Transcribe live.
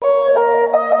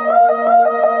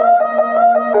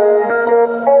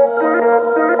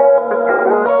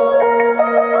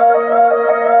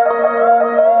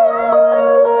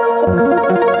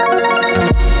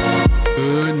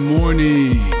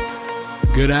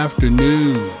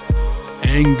afternoon,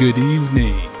 and good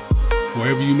evening.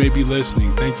 Wherever you may be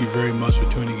listening, thank you very much for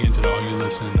tuning in to the All You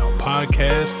Listening Now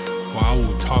podcast, where I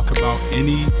will talk about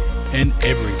any and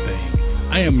everything.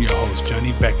 I am your host,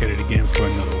 Johnny, back at it again for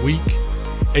another week.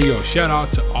 Hey, shout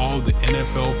out to all the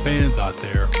NFL fans out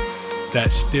there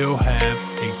that still have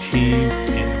a team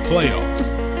in the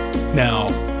playoffs. Now,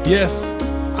 yes,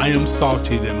 I am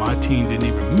salty that my team didn't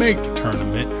even make the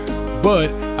tournament, but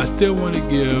I still want to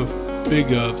give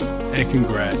big ups and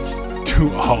congrats to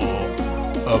all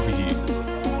of you.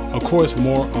 Of course,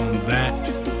 more on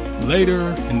that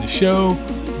later in the show,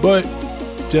 but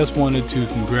just wanted to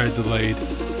congratulate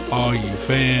all you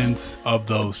fans of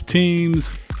those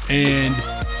teams and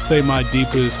say my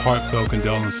deepest heartfelt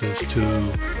condolences to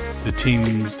the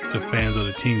teams, the fans of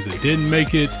the teams that didn't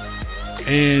make it,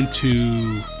 and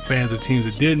to fans of teams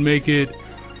that did make it,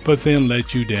 but then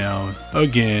let you down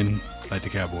again, like the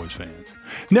Cowboys fans.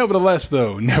 Nevertheless,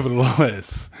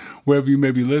 wherever you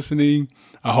may be listening,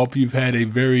 I hope you've had a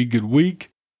very good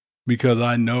week, because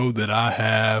I know that I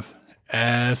have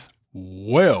as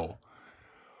well.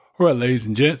 All right, ladies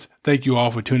and gents, thank you all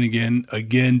for tuning in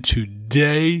again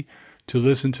today to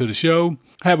listen to the show.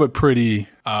 I have a pretty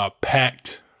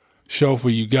packed show for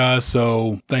you guys,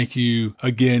 so thank you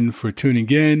again for tuning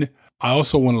in. I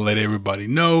also want to let everybody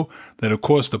know that, of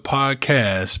course, the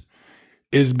podcast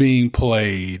is being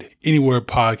played anywhere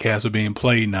podcasts are being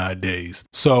played nowadays.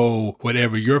 So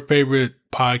whatever your favorite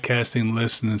podcasting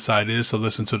listening site is to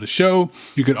listen to the show,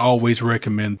 you can always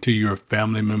recommend to your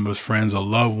family members, friends, or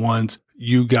loved ones.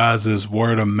 You guys'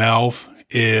 word of mouth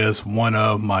is one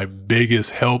of my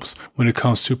biggest helps when it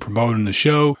comes to promoting the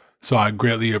show. So I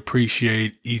greatly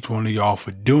appreciate each one of y'all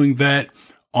for doing that.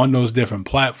 On those different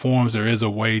platforms, there is a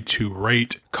way to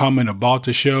rate, comment about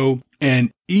the show,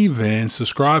 and even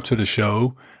subscribe to the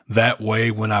show. That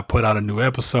way, when I put out a new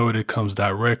episode, it comes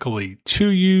directly to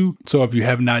you. So if you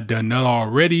have not done that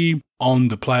already on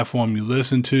the platform you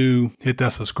listen to, hit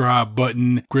that subscribe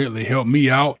button. Greatly help me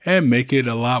out and make it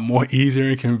a lot more easier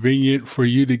and convenient for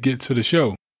you to get to the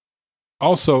show.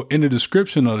 Also, in the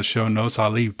description of the show notes,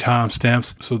 I'll leave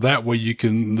timestamps so that way you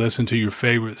can listen to your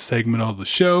favorite segment of the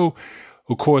show.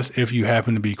 Of course, if you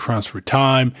happen to be crunched for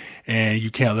time and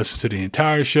you can't listen to the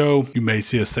entire show, you may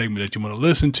see a segment that you want to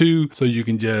listen to, so you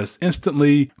can just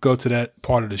instantly go to that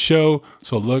part of the show.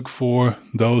 So look for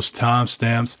those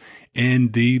timestamps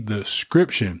in the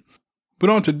description.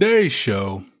 But on today's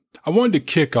show, I wanted to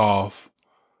kick off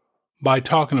by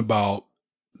talking about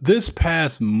this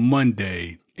past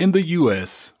Monday in the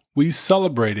U.S., we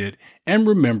celebrated and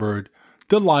remembered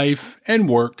the life and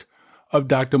work of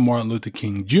Dr. Martin Luther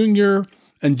King Jr.,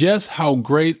 and just how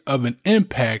great of an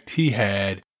impact he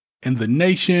had in the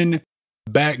nation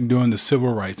back during the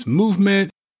civil rights movement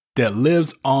that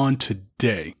lives on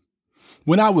today.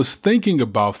 When I was thinking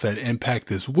about that impact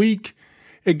this week,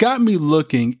 it got me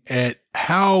looking at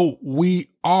how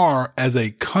we are as a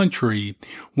country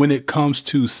when it comes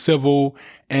to civil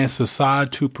and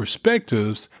societal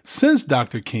perspectives since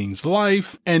Dr. King's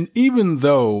life. And even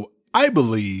though I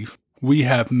believe we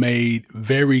have made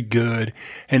very good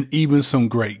and even some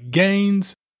great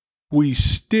gains, we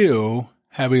still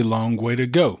have a long way to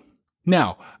go.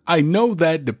 Now, I know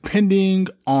that depending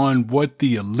on what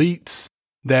the elites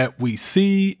that we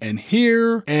see and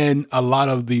hear and a lot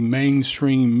of the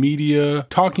mainstream media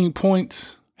talking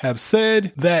points have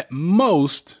said, that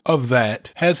most of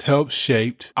that has helped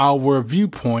shape our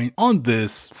viewpoint on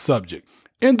this subject.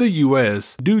 In the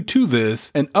U.S., due to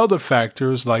this and other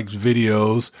factors like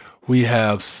videos we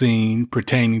have seen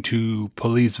pertaining to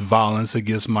police violence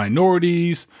against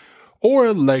minorities, or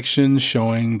elections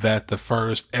showing that the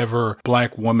first ever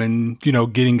black woman,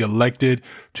 getting elected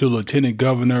to lieutenant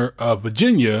governor of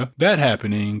Virginia, that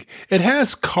happening, it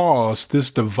has caused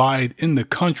this divide in the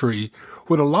country,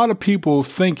 with a lot of people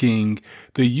thinking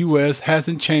the U.S.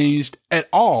 hasn't changed at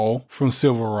all from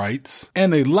civil rights,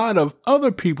 and a lot of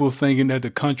other people thinking that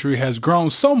the country has grown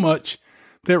so much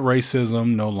that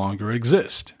racism no longer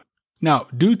exists. Now,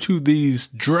 due to these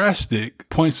drastic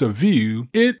points of view,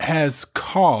 it has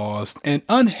caused an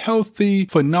unhealthy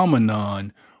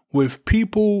phenomenon with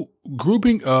people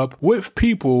grouping up with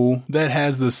people that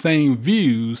has the same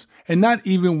views and not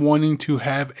even wanting to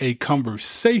have a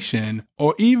conversation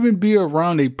or even be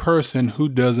around a person who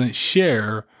doesn't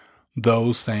share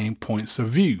those same points of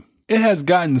view. It has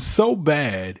gotten so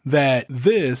bad that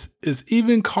this is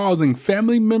even causing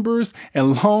family members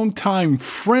and longtime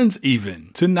friends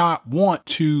even to not want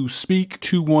to speak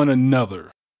to one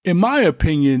another. In my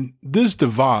opinion, this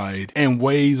divide and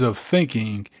ways of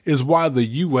thinking is why the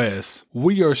U.S.,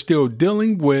 we are still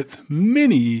dealing with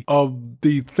many of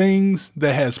the things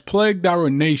that has plagued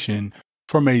our nation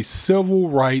from a civil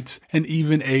rights and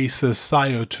even a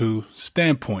societal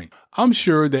standpoint. I'm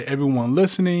sure that everyone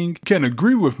listening can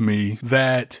agree with me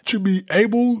that to be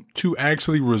able to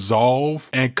actually resolve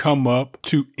and come up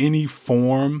to any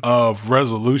form of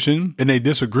resolution in a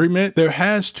disagreement, there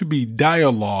has to be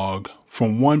dialogue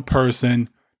from one person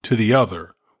to the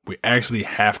other. We actually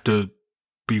have to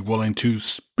be willing to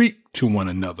speak to one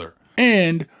another.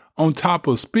 And on top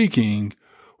of speaking,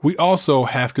 we also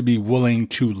have to be willing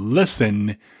to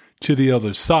listen to the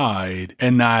other side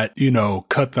and not,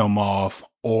 cut them off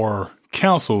or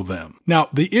counsel them. Now,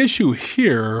 the issue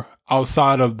here,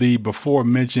 outside of the before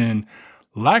mentioned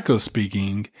lack of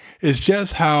speaking, is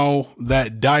just how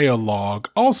that dialogue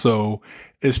also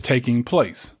is taking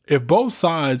place. If both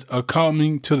sides are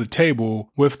coming to the table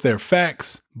with their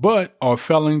facts, but are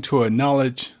failing to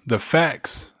acknowledge the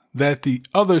facts that the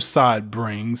other side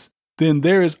brings, then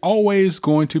there is always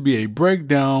going to be a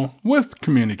breakdown with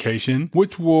communication,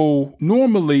 which will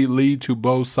normally lead to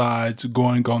both sides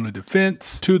going on the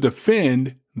defense to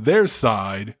defend their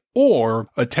side or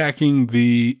attacking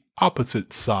the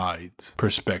opposite side's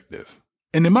perspective.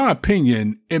 And in my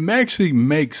opinion, it actually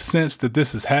makes sense that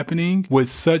this is happening with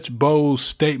such bold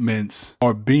statements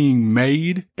are being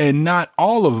made, and not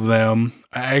all of them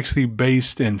are actually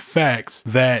based in facts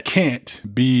that can't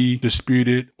be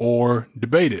disputed or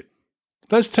debated.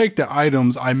 Let's take the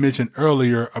items I mentioned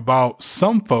earlier about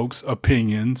some folks'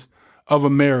 opinions of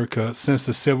America since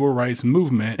the civil rights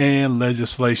movement and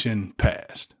legislation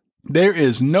passed. There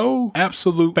is no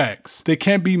absolute facts that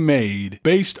can be made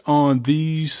based on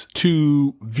these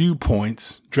two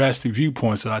viewpoints, drastic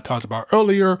viewpoints that I talked about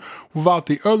earlier, without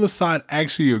the other side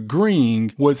actually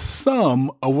agreeing with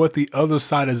some of what the other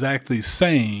side is actually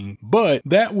saying. But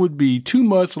that would be too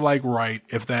much like right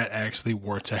if that actually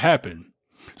were to happen.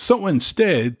 So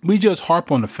instead, we just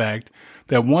harp on the fact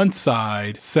that one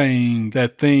side saying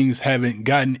that things haven't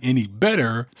gotten any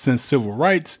better since civil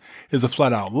rights is a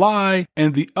flat out lie,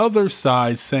 and the other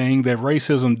side saying that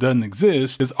racism doesn't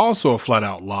exist is also a flat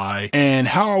out lie. And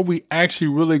how are we actually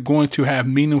really going to have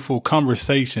meaningful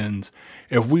conversations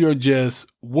if we are just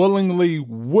willingly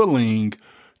willing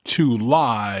to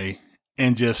lie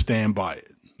and just stand by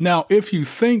it? Now, if you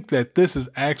think that this is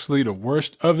actually the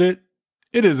worst of it,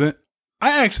 it isn't.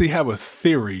 I actually have a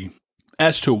theory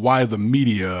as to why the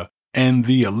media and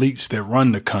the elites that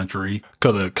run the country,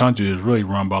 because the country is really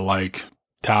run by like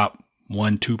top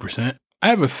 1-2%. I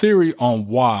have a theory on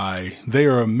why they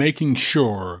are making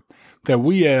sure that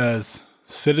we as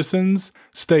citizens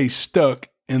stay stuck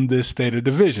in this state of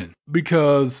division.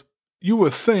 Because you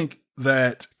would think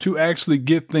that to actually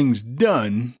get things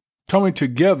done, coming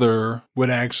together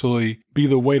would actually be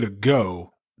the way to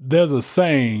go. There's a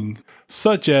saying,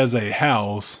 such as a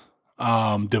house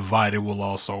divided will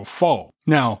also fall.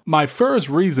 Now, my first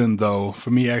reason, though, for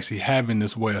me actually having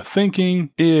this way of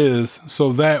thinking is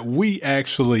so that we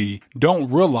actually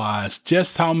don't realize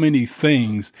just how many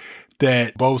things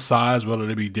that both sides, whether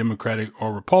they be Democratic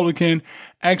or Republican,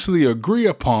 actually agree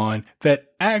upon that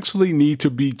actually need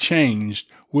to be changed,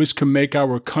 which can make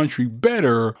our country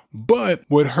better, but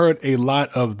would hurt a lot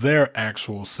of their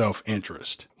actual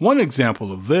self-interest. One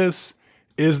example of this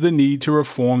is the need to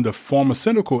reform the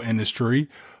pharmaceutical industry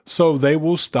so they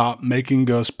will stop making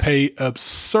us pay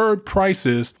absurd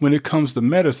prices when it comes to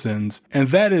medicines. And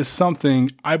that is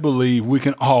something I believe we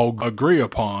can all agree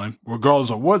upon, regardless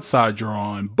of what side you're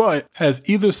on. But has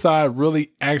either side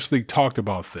really actually talked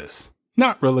about this?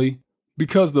 Not really,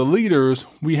 because the leaders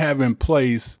we have in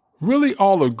place really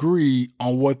all agree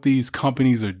on what these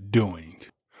companies are doing.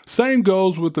 Same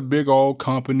goes with the big old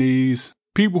companies,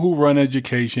 people who run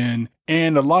education,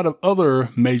 and a lot of other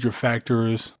major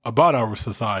factors about our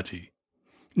society.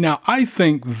 Now, I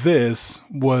think this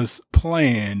was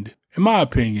planned, in my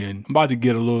opinion. I'm about to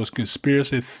get a little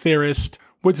conspiracy theorist,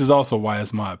 which is also why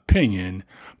it's my opinion.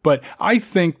 But I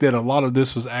think that a lot of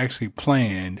this was actually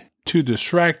planned to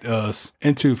distract us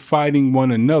into fighting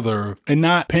one another and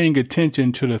not paying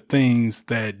attention to the things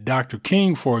that Dr.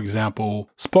 King, for example,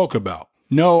 spoke about.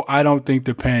 No, I don't think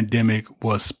the pandemic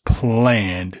was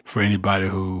planned, for anybody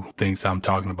who thinks I'm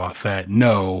talking about that.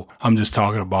 No, I'm just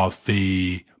talking about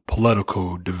the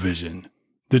political division.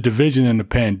 The division in the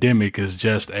pandemic is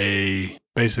just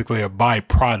basically a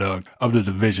byproduct of the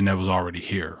division that was already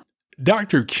here.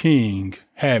 Dr. King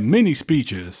had many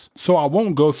speeches, so I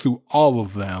won't go through all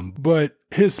of them, but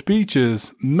his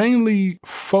speeches mainly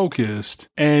focused,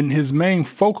 and his main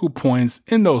focal points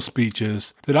in those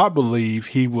speeches that I believe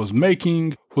he was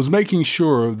making was making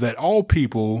sure that all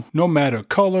people, no matter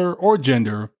color or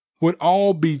gender, would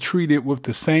all be treated with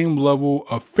the same level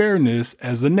of fairness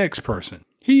as the next person.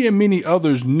 He and many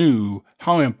others knew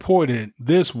how important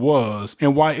this was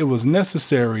and why it was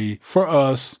necessary for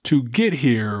us to get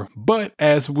here. But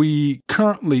as we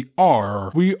currently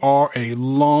are, we are a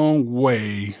long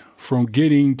way from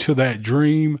getting to that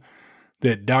dream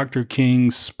that Dr.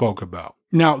 King spoke about.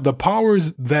 Now, the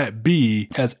powers that be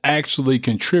has actually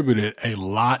contributed a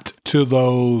lot to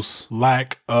those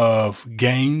lack of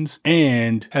gains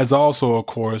and has also, of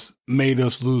course, made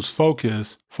us lose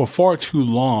focus for far too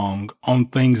long on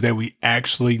things that we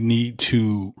actually need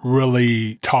to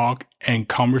really talk and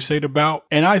conversate about.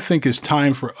 And I think it's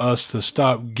time for us to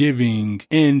stop giving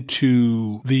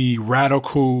into the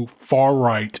radical far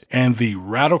right and the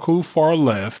radical far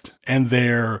left and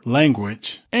their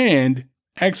language and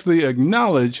actually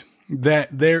acknowledge that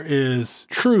there is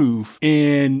truth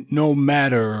in no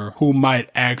matter who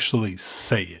might actually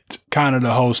say it. Kind of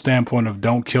the whole standpoint of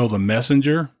don't kill the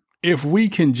messenger. If we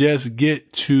can just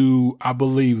get to, I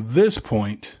believe, this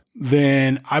point,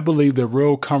 then I believe the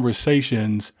real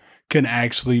conversations can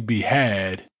actually be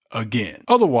had again.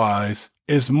 Otherwise,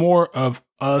 it's more of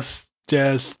us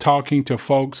just talking to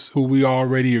folks who we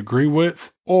already agree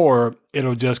with, or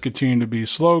it'll just continue to be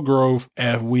slow growth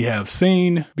as we have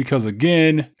seen, because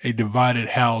again, a divided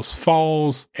house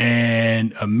falls,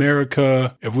 and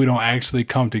America, if we don't actually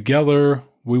come together,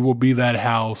 we will be that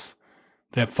house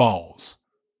that falls.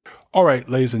 All right,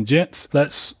 ladies and gents,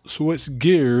 let's switch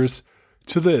gears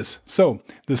to this. So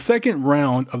the second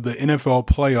round of the NFL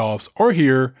playoffs are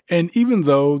here, and even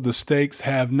though the stakes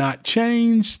have not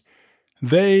changed,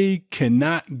 they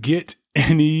cannot get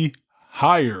any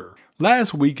higher.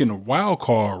 Last week in the wild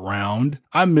card round,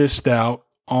 I missed out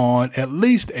on at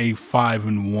least a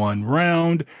 5-1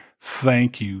 round.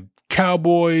 Thank you,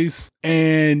 Cowboys.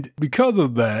 And because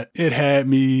of that, it had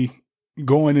me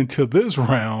going into this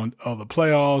round of the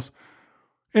playoffs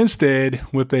instead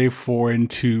with a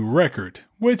 4-2 record,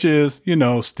 which is,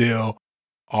 still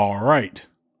all right.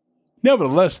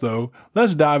 Nevertheless, though,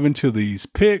 let's dive into these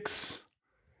picks.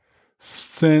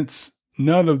 Since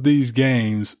none of these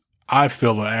games I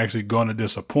feel are actually going to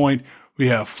disappoint, we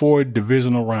have 4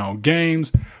 divisional round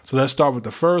games. So let's start with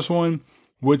the first one,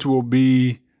 which will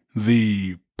be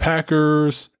the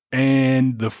Packers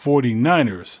and the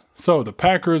 49ers. So the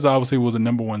Packers obviously was the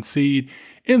number 1 seed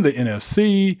in the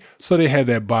NFC. So they had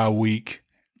that bye week.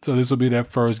 So this will be their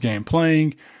first game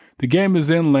playing. The game is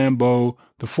in Lambeau.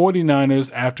 The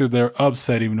 49ers, after their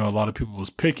upset, even though a lot of people was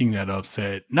picking that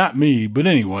upset, not me, but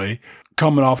anyway,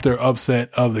 coming off their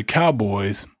upset of the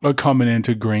Cowboys, are coming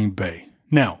into Green Bay.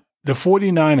 Now, the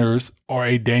 49ers are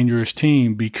a dangerous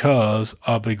team because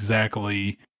of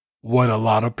exactly what a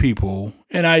lot of people,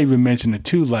 and I even mentioned it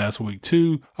too last week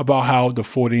too, about how the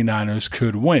 49ers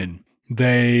could win.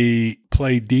 They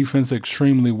played defense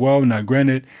extremely well. Now,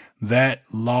 granted, that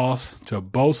loss to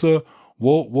Bosa,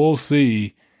 we'll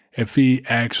see if he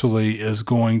actually is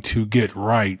going to get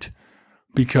right,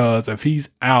 because if he's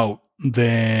out,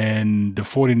 then the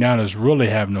 49ers really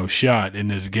have no shot in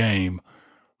this game.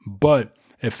 But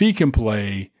if he can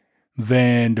play,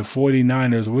 then the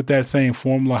 49ers, with that same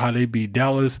formula, how they beat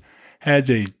Dallas, has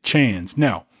a chance.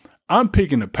 Now, I'm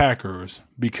picking the Packers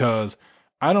because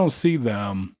I don't see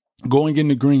them going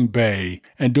into Green Bay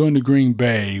and doing to Green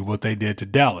Bay what they did to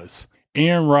Dallas.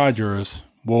 Aaron Rodgers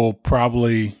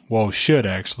should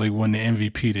actually win the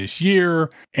MVP this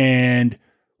year. And,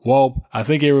 I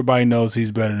think everybody knows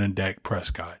he's better than Dak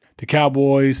Prescott. The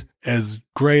Cowboys, as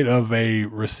great of a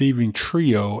receiving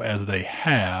trio as they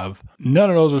have,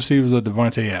 none of those receivers are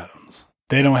Devontae Adams.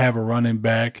 They don't have a running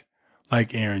back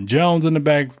like Aaron Jones in the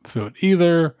backfield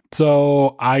either.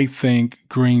 So I think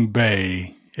Green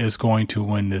Bay is going to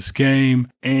win this game.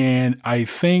 And I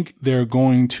think they're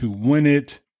going to win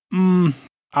it.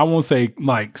 I won't say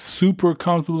like super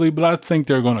comfortably, but I think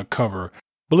they're going to cover. I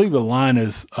believe the line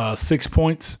is 6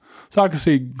 points. So I can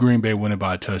see Green Bay winning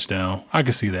by a touchdown. I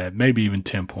can see that, maybe even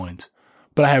 10 points.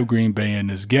 But I have Green Bay in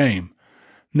this game.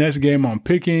 Next game I'm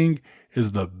picking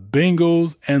is the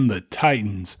Bengals and the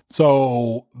Titans.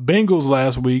 So Bengals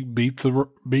last week beat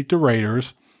the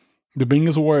Raiders. The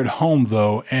Bengals were at home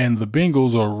though, and the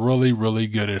Bengals are really, really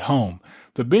good at home.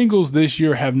 The Bengals this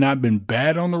year have not been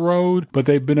bad on the road, but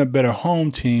they've been a better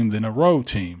home team than a road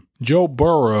team. Joe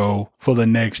Burrow for the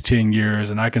next 10 years,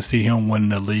 and I can see him winning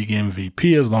the league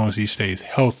MVP as long as he stays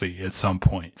healthy at some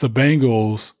point. The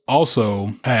Bengals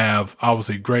also have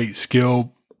obviously great skilled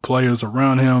players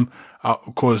around him.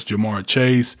 Of course, Jamar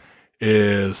Chase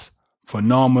is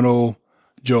phenomenal.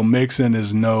 Joe Mixon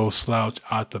is no slouch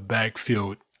out the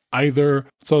backfield either.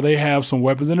 So they have some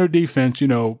weapons in their defense,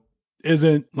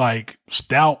 isn't like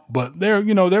stout, but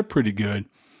they're pretty good.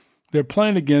 They're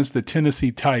playing against the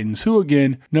Tennessee Titans, who,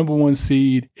 again, number 1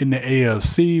 seed in the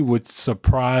AFC, which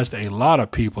surprised a lot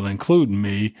of people, including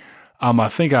me. I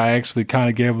think I actually kind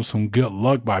of gave them some good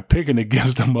luck by picking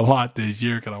against them a lot this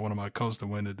year because I wanted my coach to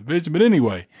win the division. But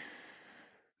anyway,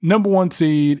 number 1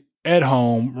 seed at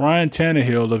home, Ryan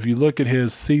Tannehill, if you look at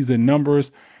his season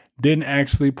numbers, didn't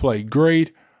actually play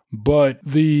great. But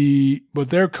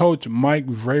their coach, Mike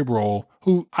Vrabel,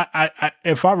 who I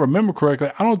if I remember correctly,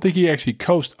 I don't think he actually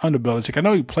coached under Belichick. I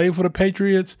know he played for the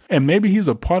Patriots, and maybe he's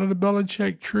a part of the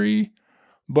Belichick tree,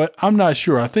 but I'm not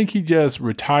sure. I think he just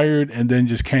retired and then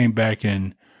just came back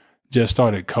and just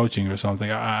started coaching or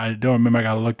something. I don't remember. I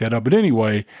got to look that up. But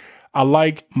anyway, I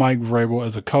like Mike Vrabel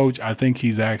as a coach. I think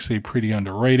he's actually pretty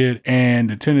underrated, and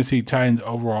the Tennessee Titans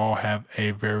overall have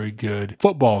a very good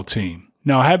football team.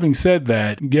 Now, having said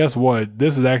that, guess what?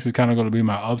 This is actually kind of going to be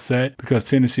my upset because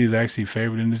Tennessee is actually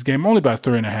favored in this game, only by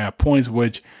 3.5 points,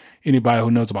 which anybody who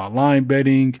knows about line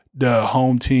betting, the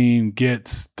home team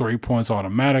gets 3 points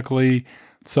automatically.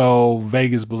 So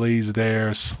Vegas believes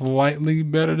they're slightly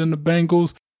better than the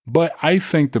Bengals, but I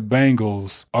think the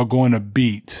Bengals are going to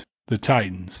beat the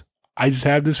Titans. I just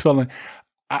have this feeling.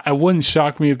 It wouldn't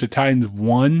shock me if the Titans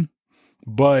won,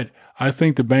 but I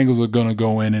think the Bengals are going to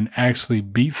go in and actually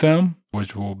beat them,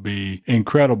 which will be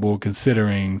incredible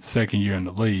considering second year in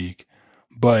the league.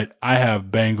 But I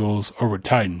have Bengals over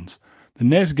Titans. The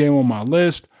next game on my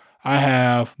list, I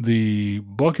have the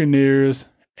Buccaneers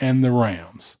and the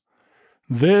Rams.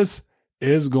 This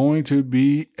is going to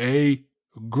be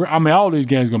all these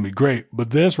games are going to be great,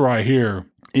 but this right here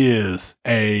is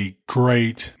a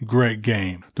great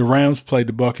game. The Rams played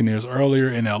the Buccaneers earlier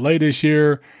in LA this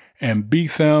year and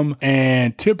beat them.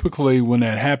 And typically when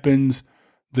that happens,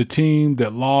 the team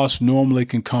that lost normally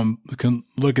can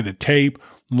look at the tape,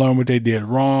 learn what they did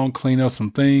wrong, clean up some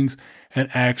things, and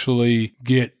actually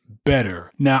get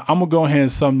better. Now, I'm going to go ahead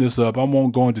and sum this up. I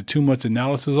won't go into too much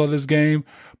analysis of this game,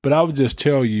 but I would just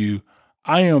tell you,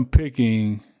 I am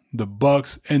picking the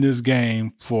Bucs in this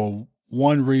game for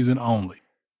one reason only.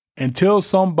 Until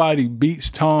somebody beats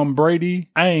Tom Brady,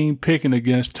 I ain't picking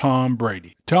against Tom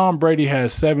Brady. Tom Brady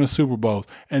has 7 Super Bowls.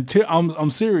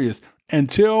 I'm serious.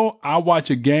 Until I watch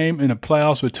a game in the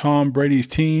playoffs with Tom Brady's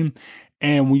team,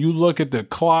 and when you look at the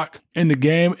clock in the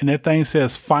game and that thing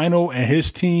says final and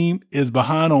his team is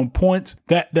behind on points,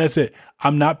 that's it.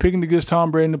 I'm not picking against Tom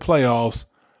Brady in the playoffs.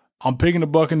 I'm picking the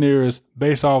Buccaneers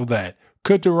based off of that.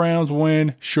 Could the Rams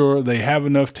win? Sure, they have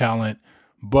enough talent,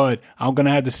 but I'm going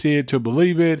to have to see it to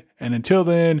believe it. And until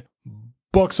then,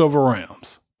 Bucs over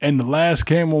Rams. And the last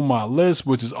game on my list,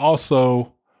 which is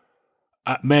also,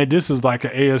 this is like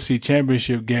an AFC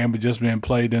championship game, but just being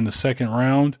played in the second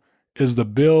round, is the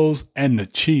Bills and the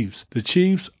Chiefs. The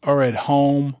Chiefs are at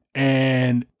home.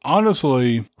 And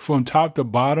honestly, from top to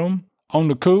bottom, on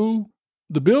the cool,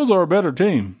 the Bills are a better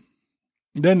team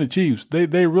than the Chiefs.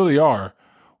 They really are.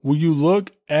 When you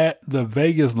look at the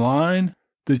Vegas line,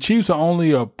 the Chiefs are only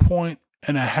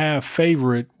 1.5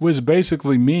 favorite, which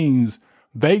basically means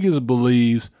Vegas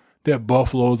believes that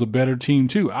Buffalo is a better team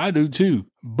too. I do too.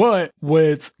 But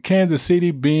with Kansas City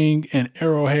being and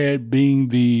Arrowhead being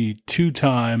the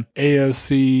 2-time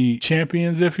AFC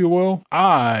champions, if you will,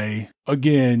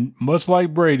 again, much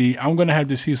like Brady, I'm going to have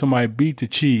to see somebody beat the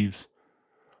Chiefs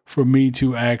for me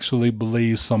to actually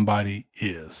believe somebody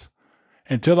is.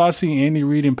 Until I see Andy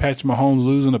Reid and Patrick Mahomes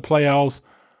lose in the playoffs,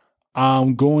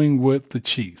 I'm going with the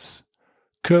Chiefs.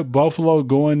 Could Buffalo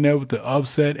go in there with the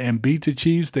upset and beat the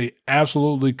Chiefs? They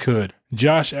absolutely could.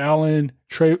 Josh Allen,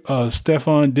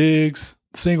 Stephon Diggs,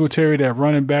 Singletary, that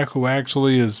running back who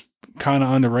actually is kind of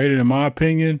underrated in my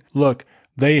opinion. Look,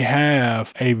 they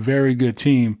have a very good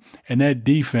team, and that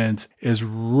defense is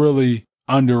really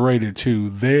underrated too.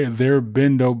 They're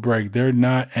bend don't break. They're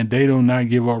not, and they do not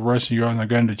give up rushing yards. And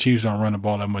again, the Chiefs don't run the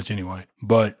ball that much anyway.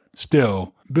 But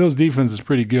still, Bills defense is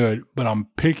pretty good. But I'm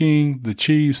picking the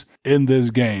Chiefs in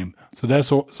this game. So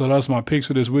that's my picks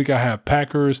for this week. I have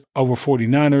Packers over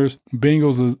 49ers.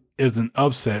 Bengals is an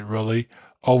upset really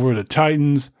over the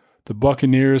Titans. The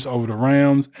Buccaneers over the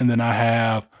Rams, and then I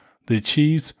have the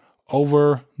Chiefs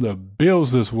over the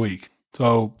Bills this week.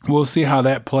 So we'll see how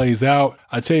that plays out.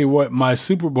 I tell you what, my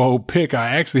Super Bowl pick,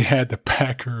 I actually had the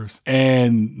Packers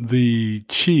and the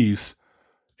Chiefs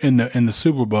in the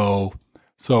Super Bowl.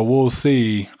 So we'll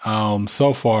see.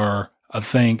 So far, I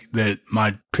think that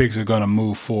my picks are going to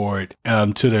move forward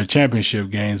to their championship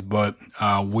games, but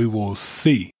we will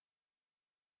see.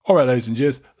 All right, ladies and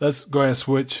gents, let's go ahead and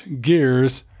switch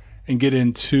gears and get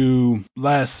into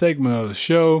last segment of the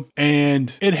show.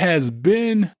 And it has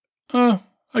been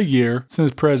a year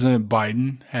since President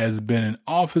Biden has been in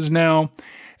office now.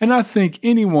 And I think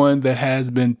anyone that has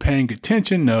been paying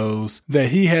attention knows that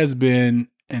he has been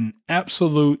an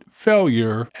absolute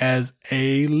failure as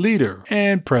a leader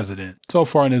and president so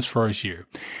far in his first year.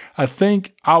 I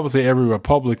think obviously every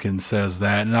Republican says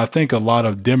that, and I think a lot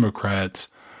of Democrats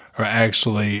are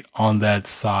actually on that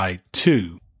side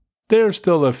too. There's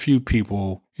still a few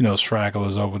people,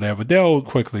 stragglers over there, but they'll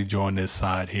quickly join this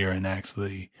side here and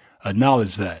actually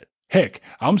acknowledge that. Heck,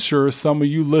 I'm sure some of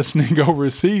you listening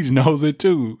overseas knows it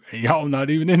too. And y'all not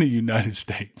even in the United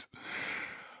States.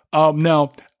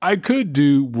 Now, I could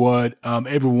do what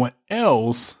everyone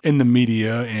else in the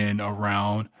media and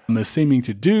around is seeming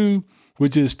to do,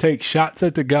 which is take shots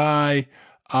at the guy.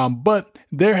 But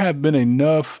there have been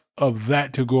enough of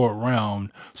that to go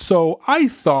around. So I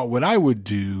thought what I would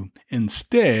do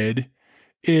instead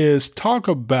is talk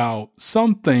about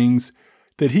some things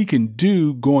that he can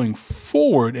do going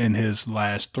forward in his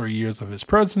last 3 years of his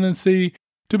presidency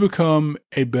to become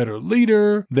a better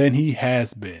leader than he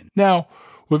has been. Now,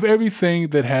 with everything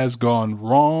that has gone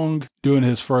wrong during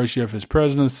his first year of his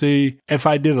presidency, if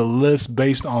I did a list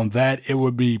based on that, it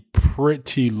would be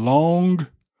pretty long.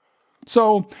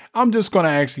 So I'm just going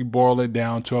to actually boil it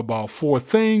down to about 4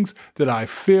 things that I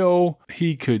feel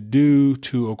he could do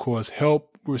to, of course,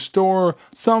 help restore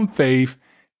some faith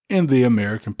in the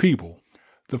American people.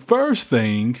 The first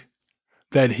thing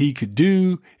that he could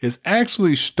do is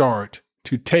actually start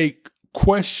to take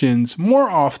questions more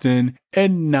often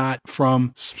and not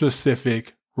from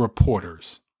specific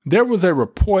reporters. There was a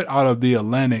report out of The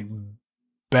Atlantic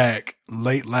back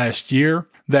late last year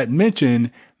that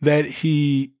mentioned that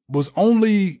he was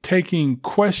only taking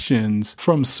questions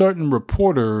from certain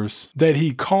reporters that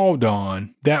he called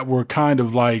on that were kind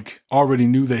of like already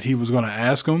knew that he was going to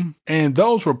ask them. And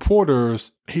those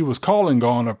reporters he was calling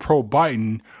on are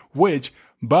pro-Biden, which,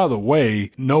 by the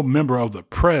way, no member of the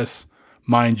press,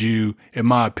 mind you, in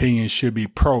my opinion, should be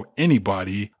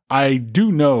pro-anybody. I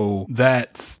do know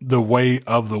that's the way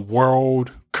of the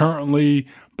world currently,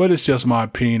 but it's just my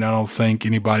opinion. I don't think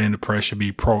anybody in the press should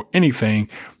be pro anything.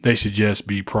 They should just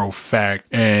be pro fact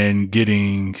and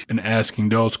getting and asking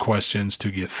those questions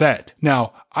to get that.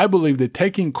 Now, I believe that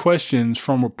taking questions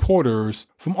from reporters,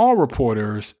 from all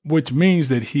reporters, which means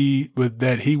that he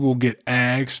will get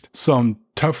asked some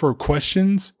tougher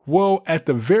questions, will at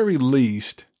the very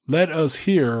least let us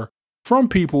hear from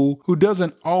people who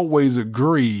doesn't always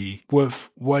agree with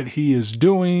what he is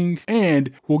doing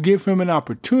and will give him an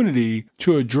opportunity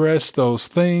to address those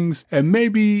things and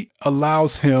maybe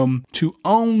allows him to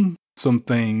own some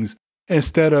things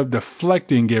instead of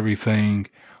deflecting everything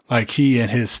like he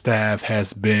and his staff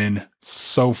has been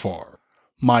so far.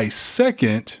 My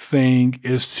second thing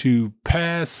is to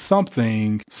pass some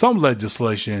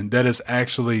legislation that is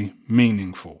actually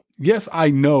meaningful. Yes, I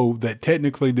know that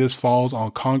technically this falls on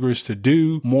Congress to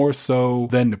do more so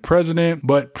than the president,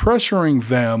 but pressuring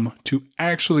them to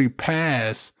actually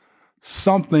pass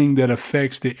something that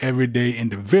affects the everyday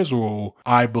individual,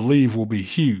 I believe will be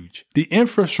huge. The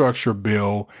infrastructure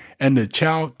bill and the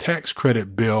child tax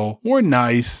credit bill were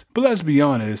nice, but let's be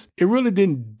honest, it really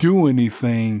didn't do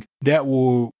anything that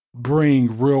will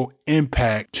bring real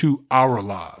impact to our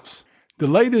lives. The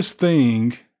latest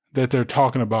thing that they're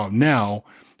talking about now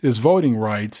is voting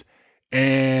rights.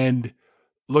 And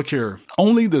look here,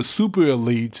 only the super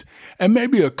elites and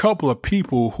maybe a couple of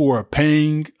people who are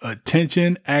paying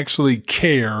attention actually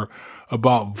care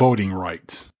about voting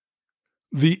rights.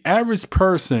 The average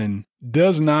person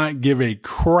does not give a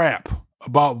crap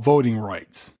about voting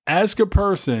rights. Ask a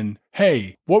person,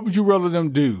 hey, what would you rather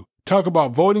them do? Talk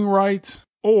about voting rights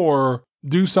or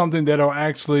do something that'll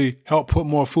actually help put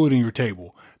more food on your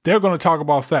table? They're going to talk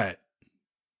about that.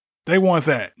 They want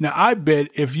that. Now, I bet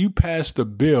if you passed a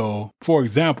bill, for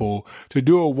example, to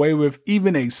do away with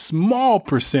even a small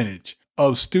percentage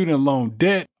of student loan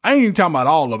debt, I ain't even talking about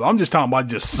all of it. I'm just talking about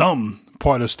just some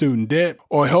part of student debt,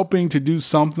 or helping to do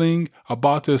something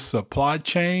about the supply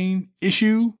chain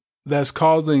issue that's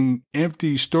causing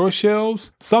empty store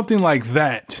shelves, something like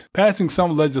that. Passing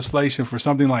some legislation for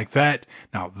something like that.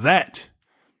 Now that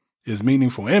is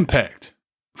meaningful impact.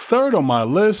 Third on my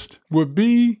list would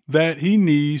be that he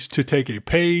needs to take a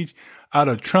page out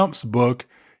of Trump's book,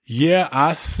 Yeah,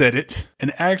 I Said It,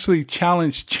 and actually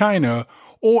challenge China,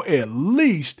 or at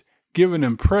least give an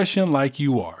impression like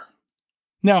you are.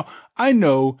 Now, I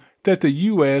know that the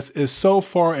U.S. is so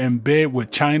far in bed with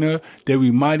China that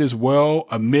we might as well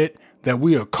admit that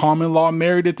we are common law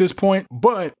married at this point.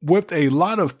 But with a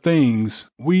lot of things,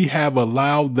 we have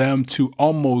allowed them to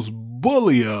almost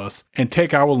bully us and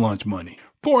take our lunch money.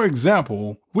 For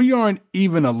example, we aren't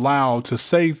even allowed to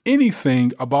say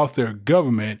anything about their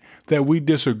government that we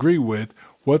disagree with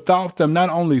without them not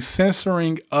only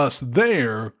censoring us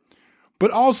there, but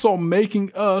also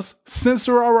making us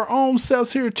censor our own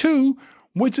selves here too,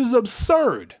 which is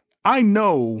absurd. I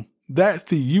know that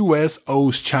the U.S.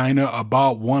 owes China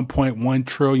about $1.1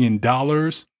 trillion,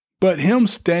 but him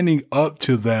standing up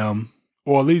to them,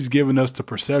 or at least giving us the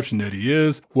perception that he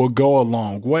is, will go a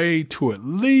long way to at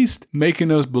least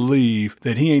making us believe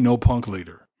that he ain't no punk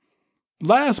leader.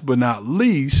 Last but not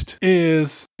least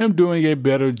is him doing a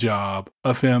better job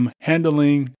of him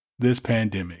handling this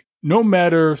pandemic. No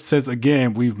matter, since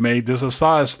again, we've made this a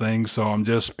size thing, so I'm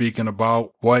just speaking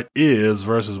about what is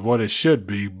versus what it should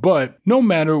be, but no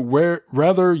matter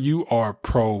whether you are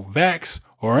pro-vax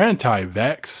or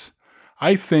anti-vax,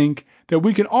 I think that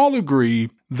we can all agree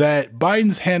that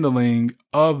Biden's handling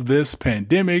of this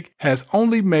pandemic has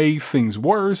only made things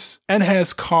worse and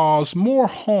has caused more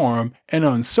harm and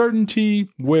uncertainty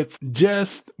with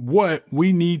just what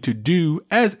we need to do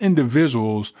as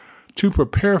individuals to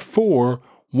prepare for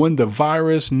when the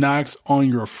virus knocks on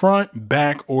your front,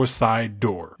 back, or side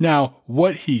door. Now,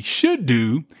 what he should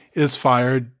do is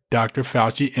fire Dr.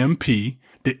 Fauci, MP.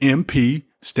 The MP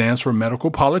stands for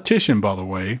medical politician, by the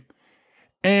way.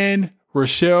 And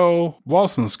Rochelle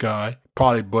Walensky,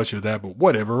 probably butchered that, but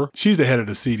whatever. She's the head of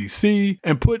the CDC,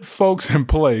 and put folks in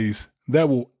place that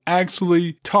will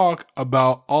actually talk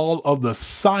about all of the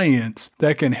science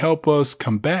that can help us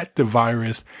combat the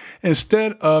virus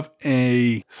instead of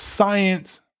a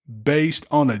science based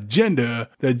on agenda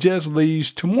that just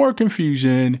leads to more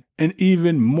confusion and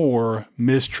even more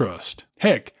mistrust.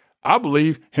 Heck, I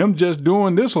believe him just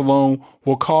doing this alone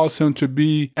will cause him to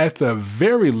be, at the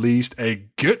very least, a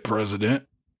good president.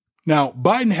 Now,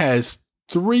 Biden has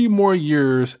 3 more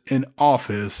years in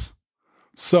office,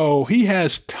 so he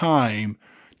has time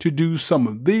to do some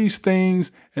of these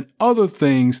things and other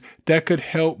things that could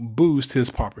help boost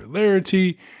his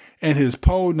popularity and his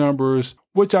poll numbers,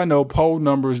 which I know poll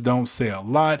numbers don't say a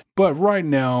lot, but right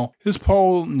now his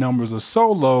poll numbers are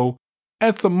so low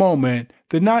at the moment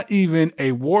that not even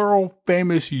a world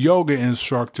famous yoga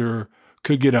instructor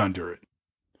could get under it.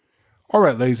 All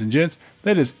right, ladies and gents,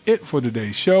 that is it for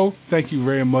today's show. Thank you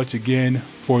very much again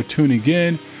for tuning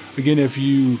in. Again, if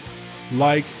you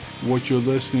like what you're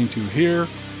listening to here,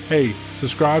 hey,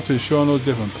 subscribe to the show on those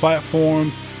different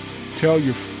platforms. Tell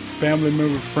your family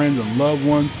members, friends, and loved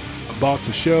ones about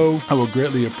the show. I would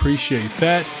greatly appreciate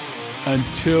that.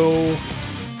 Until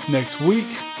next week,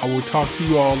 I will talk to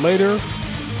you all later.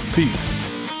 Peace.